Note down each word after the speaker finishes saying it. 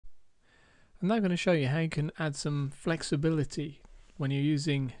I'm now going to show you how you can add some flexibility when you're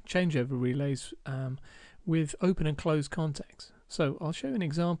using changeover relays with open and closed contacts. So I'll show you an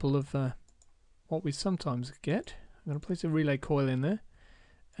example of what we sometimes get. I'm going to place a relay coil in there,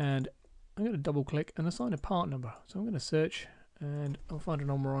 and I'm going to double click and assign a part number. So I'm going to search and I'll find a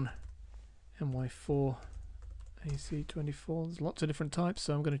number on MY4 AC24. There's lots of different types,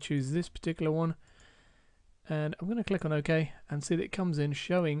 so I'm going to choose this particular one, and I'm going to click on OK and see that it comes in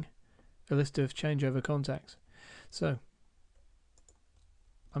showing a list of changeover contacts. So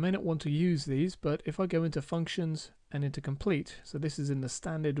I may not want to use these, but if I go into functions and into complete, so this is in the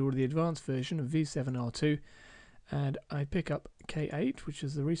standard or the advanced version of V7R2, and I pick up K8, which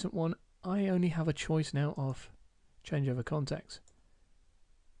is the recent one, I only have a choice now of changeover contacts.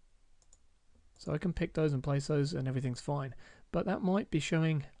 So I can pick those and place those and everything's fine. But that might be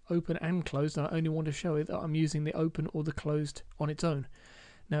showing open and closed, and I only want to show it that I'm using the open or the closed on its own.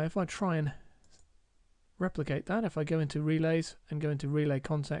 Now if I try and replicate that, if I go into relays and go into relay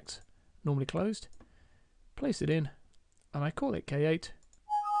contacts, normally closed, place it in, and I call it K8,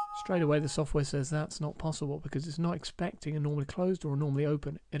 straight away the software says that's not possible because it's not expecting a normally closed or a normally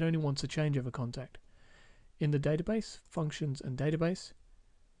open. It only wants a changeover contact. In the database, functions and database,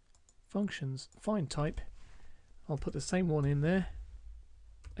 functions, find type, I'll put the same one in there,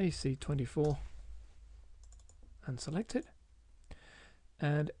 AC24, and select it.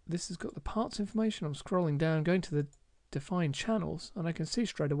 And this has got the parts information. I'm scrolling down, going to the define channels, and I can see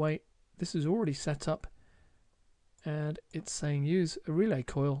straight away this is already set up, and it's saying use a relay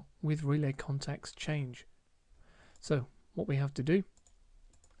coil with relay contacts change. So what we have to do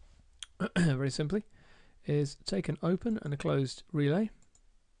very simply is take an open and a closed relay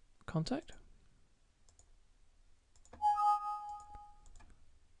contact,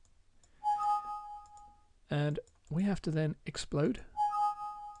 and we have to then explode.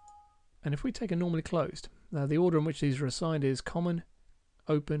 And if we take a normally closed, now the order in which these are assigned is common,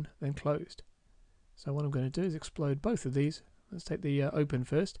 open, then closed. So what I'm going to do is explode both of these. Let's take the open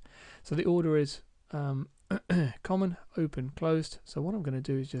first. So the order is common, open, closed. So what I'm going to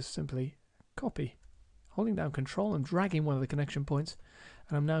do is just simply copy, holding down Control and dragging one of the connection points.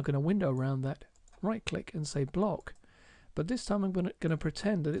 And I'm now going to window around that, right click and say block. But this time I'm going to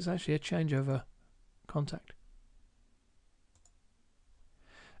pretend that it's actually a changeover contact.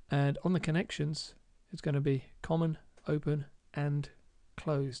 And on the connections, it's going to be common, open, and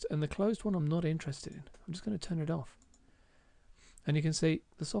closed. And the closed one I'm not interested in. I'm just going to turn it off. And you can see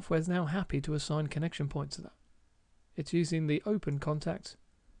the software is now happy to assign connection points to that. It's using the open contacts,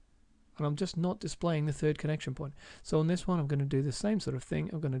 and I'm just not displaying the third connection point. So on this one, I'm going to do the same sort of thing.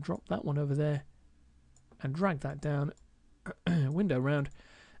 I'm going to drop that one over there and drag that down, window round,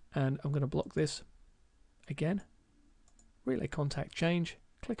 and I'm going to block this again. Relay contact change.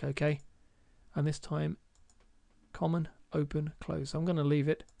 Click OK, and this time common, open, close. I'm going to leave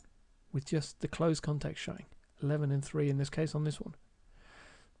it with just the closed contact showing, 11 and 3 in this case on this one.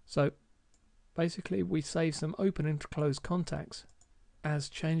 So basically we save some open and closed contacts as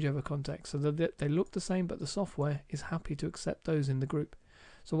changeover contacts, so that they look the same, but the software is happy to accept those in the group.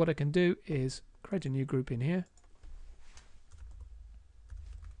 So what I can do is create a new group in here,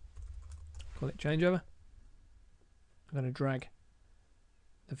 call it changeover. I'm going to drag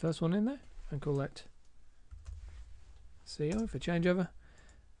the first one in there and call that CO for changeover.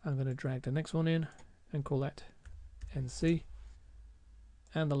 I'm going to drag the next one in and call that NC,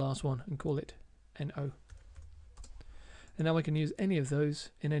 and the last one and call it NO. And now I can use any of those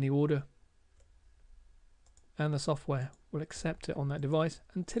in any order, and the software will accept it on that device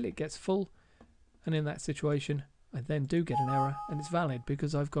until it gets full, and in that situation I then do get an error, and it's valid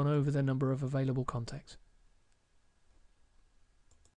because I've gone over the number of available contacts.